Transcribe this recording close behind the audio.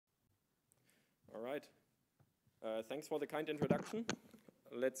All right. Thanks for the kind introduction.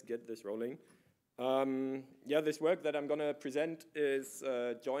 Let's get this rolling. Yeah, this work that I'm going to present is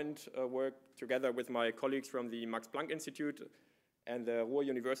joint work together with my colleagues from the Max Planck Institute and the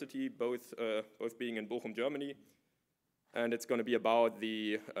Ruhr-University, both being in Bochum, Germany. And it's going to be about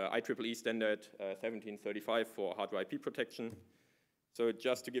the IEEE standard 1735 for hardware IP protection. So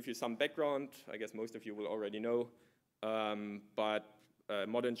just to give you some background, I guess most of you will already know, but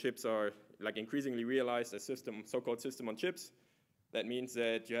modern chips are like increasingly realized as so-called system on chips. That means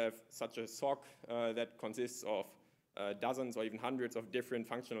that you have such a SoC that consists of dozens or even hundreds of different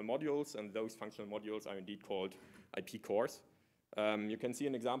functional modules, and those functional modules are indeed called IP cores. You can see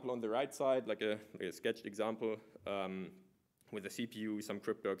an example on the right side, like a sketched example with a CPU, some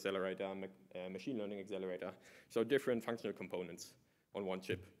crypto accelerator, machine learning accelerator. So different functional components on one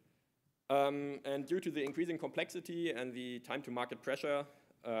chip. And due to the increasing complexity and the time to market pressure,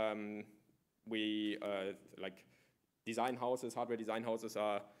 hardware design houses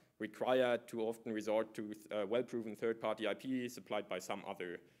are required to often resort to well-proven third-party IP supplied by some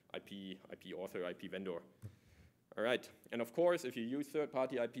other IP author, IP vendor. All right, and of course, if you use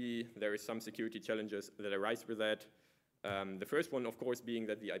third-party IP, there is some security challenges that arise with that. The first one, of course, being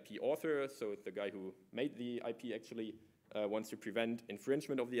that the IP author, so the guy who made the IP actually, wants to prevent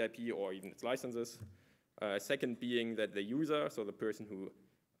infringement of the IP or even its licenses. Second being that the user, so the person who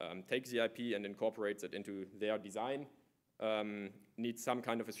takes the IP and incorporates it into their design, needs some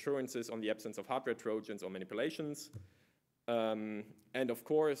kind of assurances on the absence of hardware trojans or manipulations. And of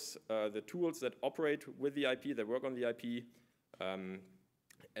course, the tools that operate with the IP, that work on the IP,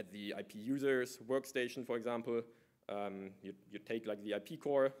 at the IP user's workstation, for example, you take like the IP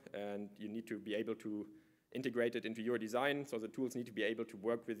core and you need to be able to integrate it into your design. So the tools need to be able to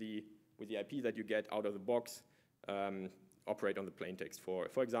work with the IP that you get out of the box, operate on the plaintext for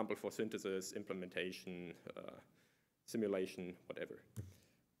example, for synthesis, implementation, simulation, whatever.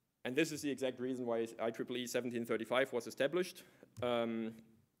 And this is the exact reason why IEEE 1735 was established. In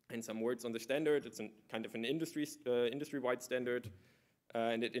some words on the standard, it's kind of an industry-wide standard,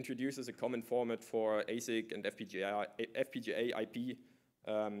 and it introduces a common format for ASIC and FPGA IP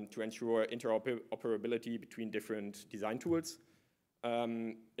to ensure interoperability between different design tools.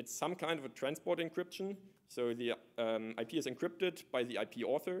 It's some kind of a transport encryption. So the IP is encrypted by the IP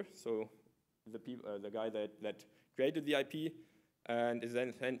author, so the guy that created the IP, and is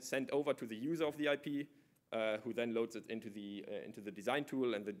then sent over to the user of the IP, who then loads it into the design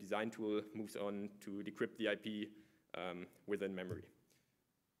tool, and the design tool moves on to decrypt the IP within memory.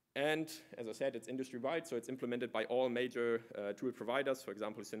 And as I said, it's industry-wide, so it's implemented by all major tool providers, for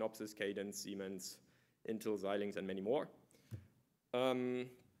example, Synopsys, Cadence, Siemens, Intel, Xilinx, and many more.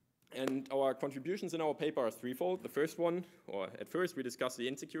 And our contributions in our paper are threefold. The first one, or at first, we discuss the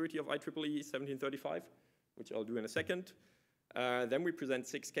insecurity of IEEE 1735, which I'll do in a second. Then we present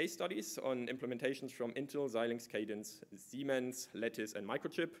 6 case studies on implementations from Intel, Xilinx, Cadence, Siemens, Lattice, and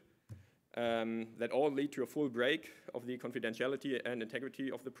Microchip that all lead to a full break of the confidentiality and integrity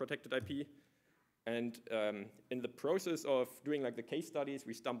of the protected IP. And in the process of doing like the case studies,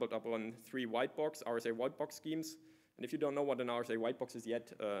 we stumbled upon 3 RSA white box schemes. And if you don't know what an RSA white box is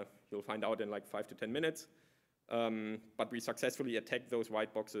yet, you'll find out in like 5 to 10 minutes. But we successfully attacked those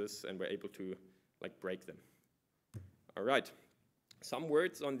white boxes and were able to like break them. All right, some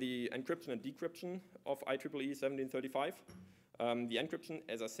words on the encryption and decryption of IEEE 1735. The encryption,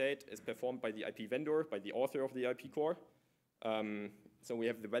 as I said, is performed by the IP vendor, by the author of the IP core. So we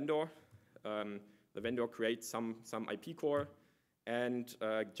have the vendor. The vendor creates some IP core and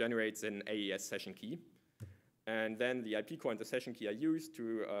generates an AES session key. And then the IP core and the session key are used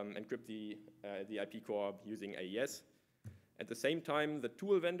to encrypt the IP core using AES. At the same time, the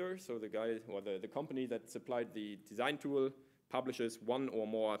tool vendor, so the guy or the company that supplied the design tool, publishes one or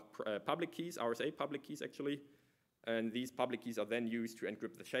more public keys, RSA public keys actually. And these public keys are then used to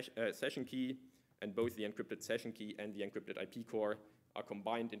encrypt the session key, and both the encrypted session key and the encrypted IP core are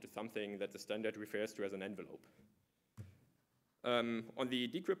combined into something that the standard refers to as an envelope. On the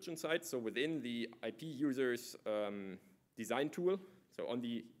decryption side, so within the IP user's design tool, so on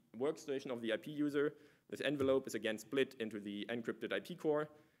the workstation of the IP user, this envelope is again split into the encrypted IP core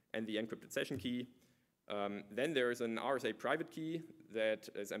and the encrypted session key. Then there is an RSA private key that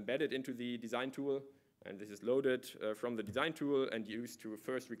is embedded into the design tool, and this is loaded from the design tool and used to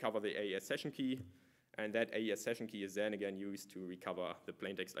first recover the AES session key, and that AES session key is then again used to recover the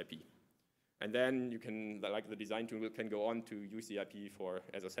plaintext IP. And then you can, like the design tool can go on to use the IP for,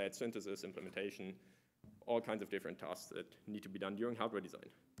 as I said, synthesis, implementation, all kinds of different tasks that need to be done during hardware design.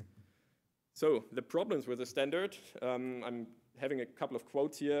 So the problems with the standard, I'm having a couple of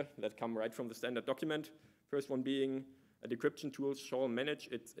quotes here that come right from the standard document. First one being, a decryption tool shall manage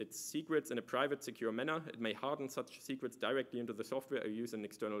its secrets in a private, secure manner. It may harden such secrets directly into the software or use an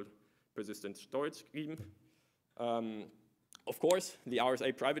external persistent storage scheme. Of course, the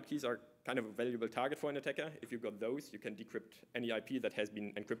RSA private keys are kind of a valuable target for an attacker. If you've got those, you can decrypt any IP that has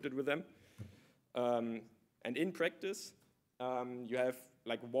been encrypted with them. And in practice, you have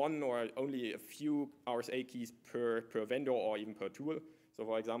like one or only a few RSA keys per vendor or even per tool. So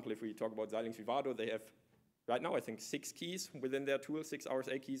for example, if we talk about Xilinx Vivado, they have right now, I think 6 keys within their tool, 6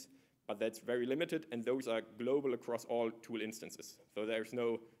 RSA keys, but that's very limited, and those are global across all tool instances. So there's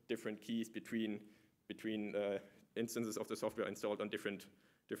no different keys between instances of the software installed on different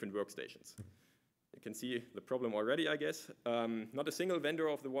workstations. You can see the problem already, I guess. Not a single vendor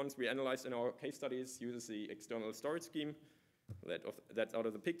of the ones we analyzed in our case studies uses the external storage scheme. That's out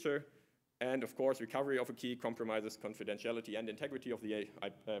of the picture. And of course, recovery of a key compromises confidentiality and integrity of the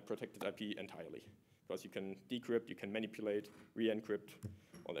protected IP entirely. Because you can decrypt, you can manipulate, re-encrypt,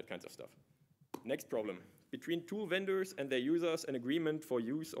 all that kinds of stuff. Next problem. Between tool vendors and their users, an agreement for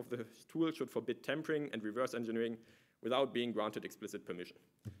use of the tool should forbid tampering and reverse engineering without being granted explicit permission.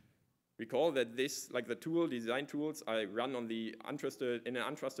 Recall that this, like the design tools, are run on in an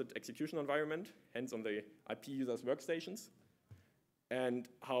untrusted execution environment, hence on the IP users' workstations. And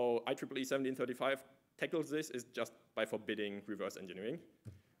how IEEE 1735 tackles this is just by forbidding reverse engineering.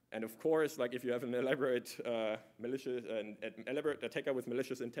 And of course, like if you have an elaborate elaborate attacker with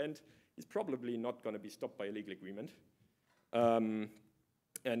malicious intent, he's probably not going to be stopped by a legal agreement. And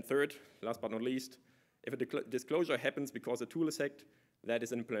third, last but not least, if a disclosure happens because a tool is hacked, that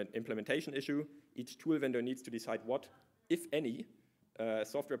is an implementation issue. Each tool vendor needs to decide what, if any,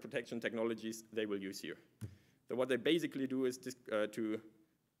 software protection technologies they will use here. So what they basically do is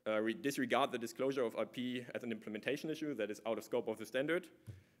disregard the disclosure of IP as an implementation issue that is out of scope of the standard.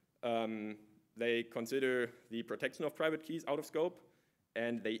 They consider the protection of private keys out of scope,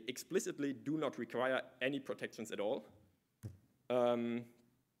 and they explicitly do not require any protections at all.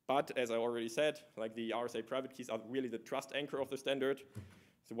 But as I already said, like the RSA private keys are really the trust anchor of the standard.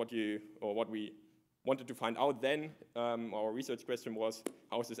 So what we wanted to find out then, our research question was,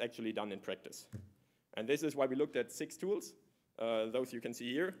 how is this actually done in practice? And this is why we looked at 6 tools. Those you can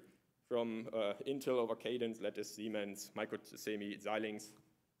see here, from Intel over Cadence, Lattice, Siemens, Microsemi, Xilinx.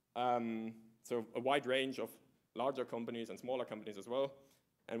 So a wide range of larger companies and smaller companies as well.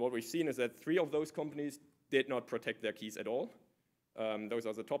 And what we've seen is that 3 of those companies did not protect their keys at all. Those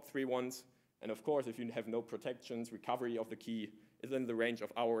are the top 3 ones. And of course, if you have no protections, recovery of the key is in the range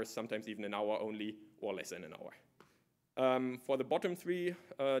of hours, sometimes even an hour only, or less than an hour. For the bottom 3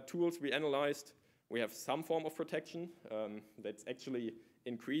 tools we analyzed, we have some form of protection that's actually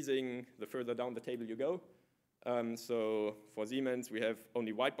increasing the further down the table you go. So for Siemens, we have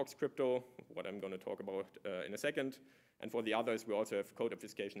only white box crypto, what I'm going to talk about in a second. And for the others, we also have code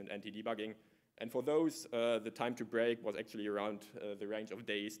obfuscation and anti-debugging. And for those, the time to break was actually around the range of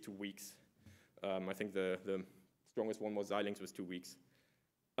days to weeks. I think the strongest one was Xilinx with 2 weeks.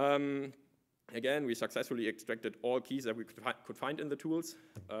 Again, we successfully extracted all keys that we could find in the tools.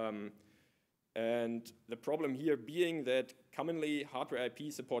 And the problem here being that commonly hardware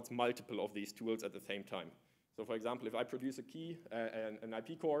IP supports multiple of these tools at the same time. So for example, if I produce a key, an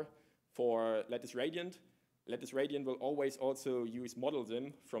IP core for Lattice Radiant will always also use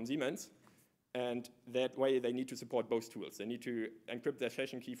ModelSim from Siemens. And that way they need to support both tools. They need to encrypt their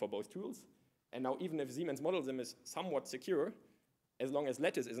session key for both tools. And now even if Siemens ModelSim is somewhat secure, as long as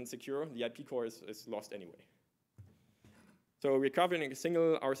Lattice isn't secure, the IP core is lost anyway. So recovering a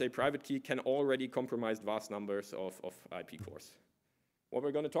single RSA private key can already compromise vast numbers of IP cores. What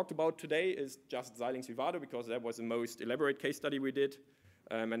we're going to talk about today is just Xilinx Vivado, because that was the most elaborate case study we did.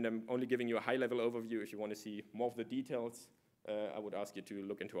 And I'm only giving you a high-level overview. If you want to see more of the details, I would ask you to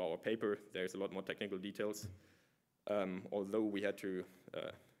look into our paper. There's a lot more technical details, although we had to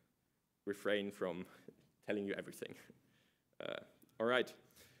refrain from telling you everything. All right.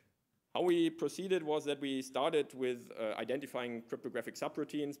 How we proceeded was that we started with identifying cryptographic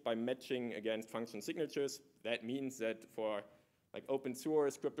subroutines by matching against function signatures. That means that for like open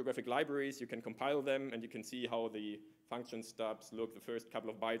source cryptographic libraries, you can compile them and you can see how the function stubs look, the first couple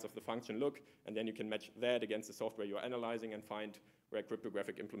of bytes of the function look, and then you can match that against the software you're analyzing and find where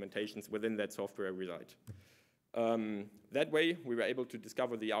cryptographic implementations within that software reside. That way, we were able to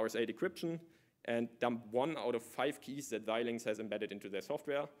discover the RSA decryption and dump 1 out of 5 keys that Xilinx has embedded into their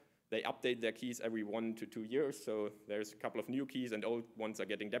software. They update their keys every 1 to 2 years, so there's a couple of new keys and old ones are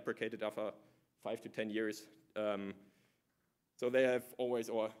getting deprecated after 5 to 10 years. So they have always,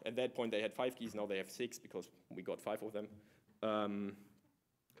 or at that point they had 5 keys, now they have 6 because we got 5 of them.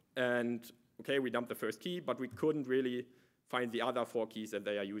 And okay, we dumped the first key, but we couldn't really find the other 4 keys that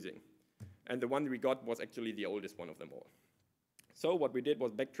they are using. And the one we got was actually the oldest one of them all. So what we did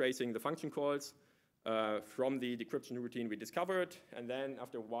was backtracing the function calls from the decryption routine we discovered, and then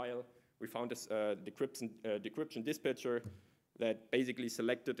after a while we found this decryption dispatcher that basically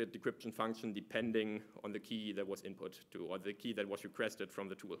selected a decryption function depending on the key that was input to, or the key that was requested from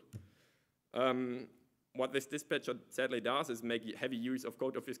the tool. What this dispatcher sadly does is make heavy use of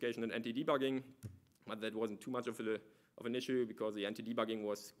code obfuscation and anti-debugging, but that wasn't too much of an issue because the anti-debugging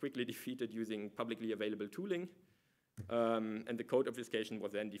was quickly defeated using publicly available tooling. And the code obfuscation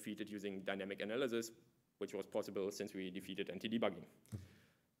was then defeated using dynamic analysis, which was possible since we defeated anti-debugging.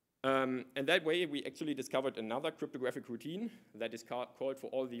 And that way, we actually discovered another cryptographic routine that is called for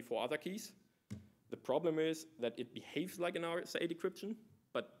all the 4 other keys. The problem is that it behaves like an RSA decryption,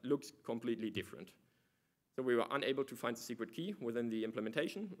 but looks completely different. So we were unable to find the secret key within the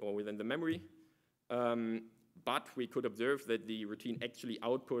implementation or within the memory, but we could observe that the routine actually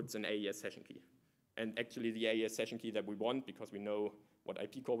outputs an AES session key. And actually the AES session key that we want, because we know what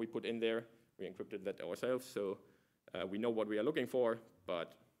IP core we put in there, we encrypted that ourselves, so we know what we are looking for,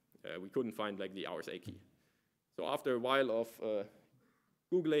 but we couldn't find like the RSA key. So after a while of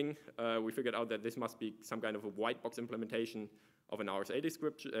Googling, we figured out that this must be some kind of a white box implementation of an RSA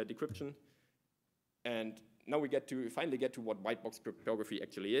decryption. And now we finally get to what white box cryptography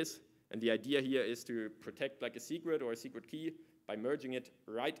actually is. And the idea here is to protect like a secret or a secret key by merging it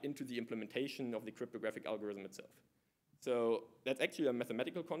right into the implementation of the cryptographic algorithm itself. So that's actually a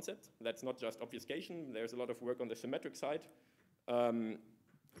mathematical concept. That's not just obfuscation. There's a lot of work on the symmetric side.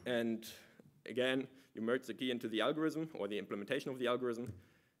 And again, you merge the key into the algorithm or the implementation of the algorithm.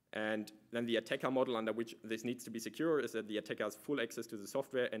 And then the attacker model under which this needs to be secure is that the attacker has full access to the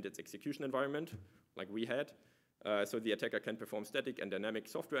software and its execution environment, like we had. So the attacker can perform static and dynamic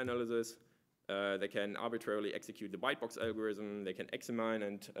software analysis. They can arbitrarily execute the white box algorithm. They can examine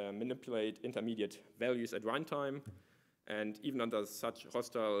and manipulate intermediate values at runtime. And even under such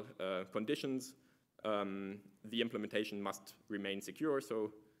hostile conditions, the implementation must remain secure.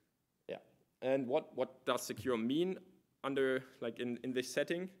 So, yeah. And what does secure mean under, like in this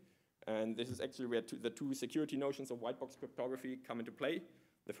setting? And this is actually where the 2 security notions of white box cryptography come into play.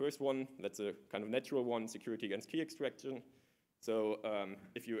 The first one, that's a kind of natural one, security against key extraction. So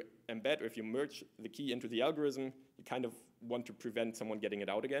if you embed or if you merge the key into the algorithm, you kind of want to prevent someone getting it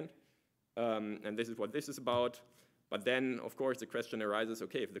out again. And this is what this is about. But then, of course, the question arises,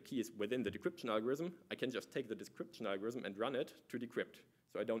 okay, if the key is within the decryption algorithm, I can just take the decryption algorithm and run it to decrypt.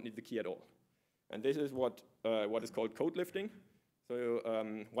 So I don't need the key at all. And this is what is called code lifting. So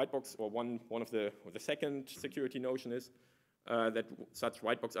white box, or the second security notion is that such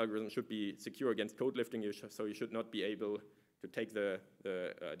white box algorithms should be secure against code lifting. So you should not be able to take the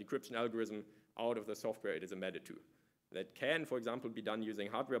decryption algorithm out of the software it is embedded to. That can, for example, be done using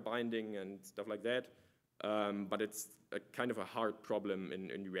hardware binding and stuff like that, but it's a kind of a hard problem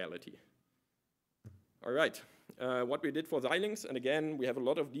in reality. All right, what we did for Xilinx, and again, we have a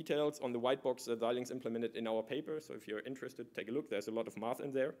lot of details on the white box that Xilinx implemented in our paper, so if you're interested, take a look. There's a lot of math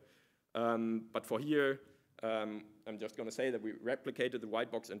in there. But for here, I'm just going to say that we replicated the white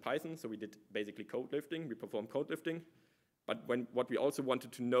box in Python, so we did basically code lifting. We performed code lifting. But what we also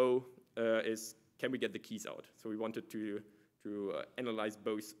wanted to know is, can we get the keys out? So we wanted to analyze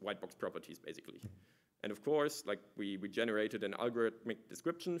both white box properties, basically. And of course, like we generated an algorithmic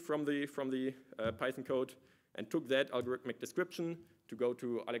description from the Python code and took that algorithmic description to go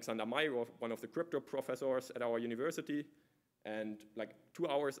to Alexander Maik, one of the crypto professors at our university. And like 2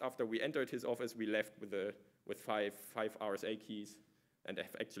 hours after we entered his office, we left with five RSA keys and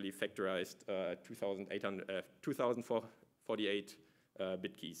have actually factorized 2048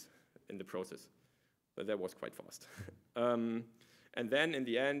 bit keys in the process. So that was quite fast. And then in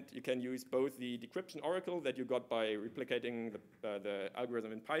the end, you can use both the decryption oracle that you got by replicating the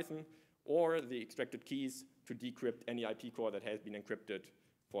algorithm in Python or the extracted keys to decrypt any IP core that has been encrypted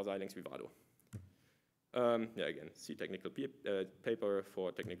for Xilinx Vivado. Yeah, again, see technical paper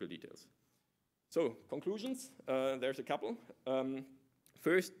for technical details. So conclusions, there's a couple.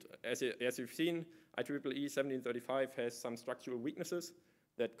 First, as you've seen, IEEE 1735 has some structural weaknesses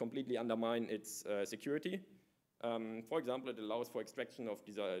that completely undermine its security. For example, it allows for extraction of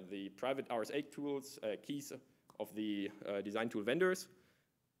the private RSA tools, keys of the design tool vendors,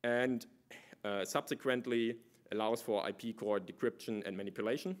 and subsequently allows for IP core decryption and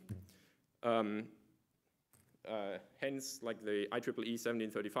manipulation. Hence, like the IEEE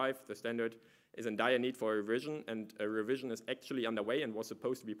 1735, the standard is in dire need for a revision, and a revision is actually underway and was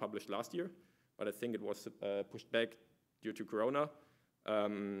supposed to be published last year, but I think it was pushed back due to Corona.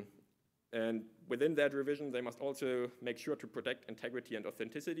 And within that revision, they must also make sure to protect integrity and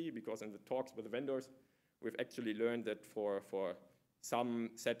authenticity, because in the talks with the vendors, we've actually learned that for some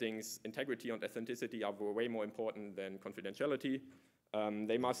settings, integrity and authenticity are way more important than confidentiality.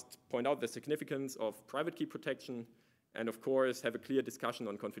 They must point out the significance of private key protection, and of course have a clear discussion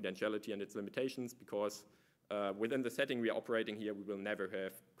on confidentiality and its limitations, because within the setting we are operating here, we will never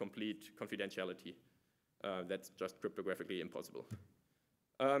have complete confidentiality. That's just cryptographically impossible.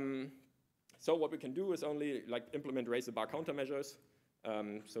 So what we can do is only implement raise the bar countermeasures.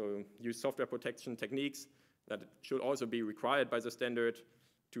 So use software protection techniques that should also be required by the standard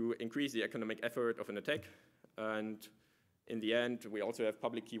to increase the economic effort of an attack. And in the end, we also have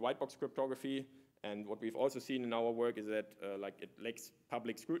public key white box cryptography. And what we've also seen in our work is that it lacks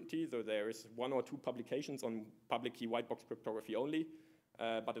public scrutiny. So there is 1 or 2 publications on public key white box cryptography only.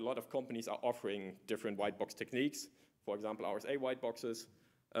 But a lot of companies are offering different white box techniques. For example, RSA white boxes.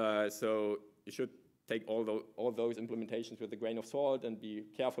 So you should take all those implementations with a grain of salt and be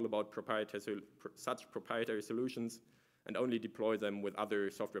careful about such proprietary solutions, and only deploy them with other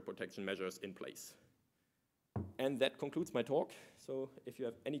software protection measures in place. And that concludes my talk. So if you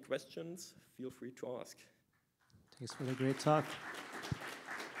have any questions, feel free to ask. Thanks for the great talk.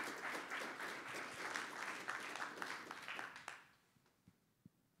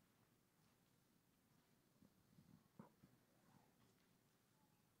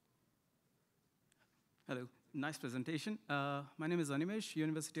 Hello, nice presentation. My name is Animesh,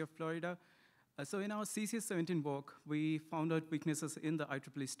 University of Florida. So in our CCS 17 work, we found out weaknesses in the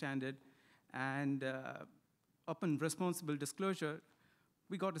IEEE standard, and upon responsible disclosure,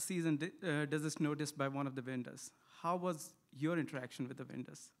 we got a cease and desist notice by one of the vendors. How was your interaction with the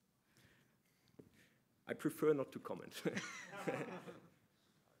vendors? I prefer not to comment.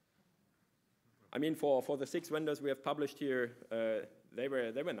 I mean, for the 6 vendors we have published here, they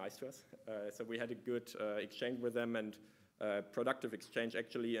were nice to us. So we had a good exchange with them, and productive exchange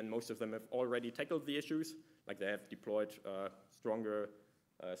actually, and most of them have already tackled the issues. Like they have deployed stronger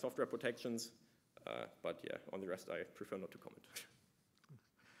software protections. But yeah, on the rest I prefer not to comment.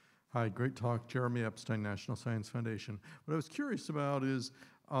 Hi, great talk. Jeremy Epstein, National Science Foundation. What I was curious about is,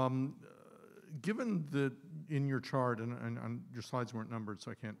 given that in your chart, and your slides weren't numbered,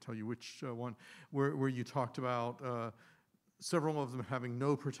 so I can't tell you which one, where you talked about several of them having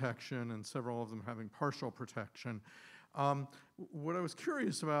no protection and several of them having partial protection. What I was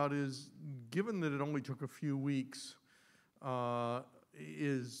curious about is, given that it only took a few weeks,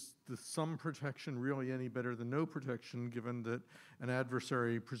 is the some protection really any better than no protection, given that an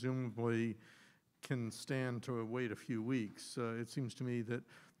adversary presumably can stand to wait a few weeks? It seems to me that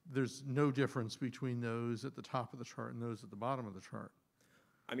there's no difference between those at the top of the chart and those at the bottom of the chart.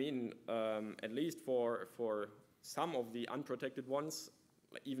 I mean, at least for some of the unprotected ones,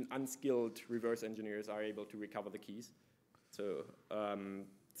 like even unskilled reverse engineers are able to recover the keys. So,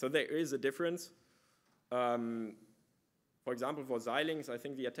 so there is a difference. For example, for Xilinx, I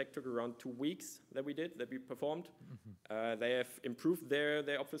think the attack took around 2 weeks that we performed. Mm-hmm. They have improved their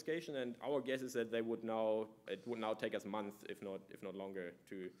obfuscation, and our guess is that it would now take us months, if not longer,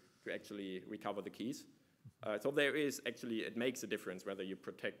 to actually recover the keys. So there is actually, it makes a difference whether you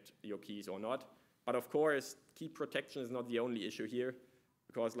protect your keys or not. But of course, key protection is not the only issue here,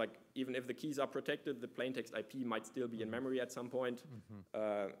 because like even if the keys are protected, the plaintext IP might still be in memory at some point,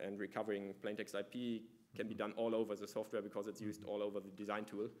 and recovering plaintext IP can be done all over the software because it's used all over the design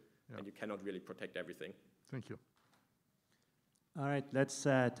tool, and you cannot really protect everything. Thank you. All right, let's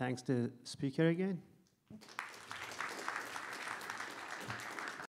thanks the speaker again.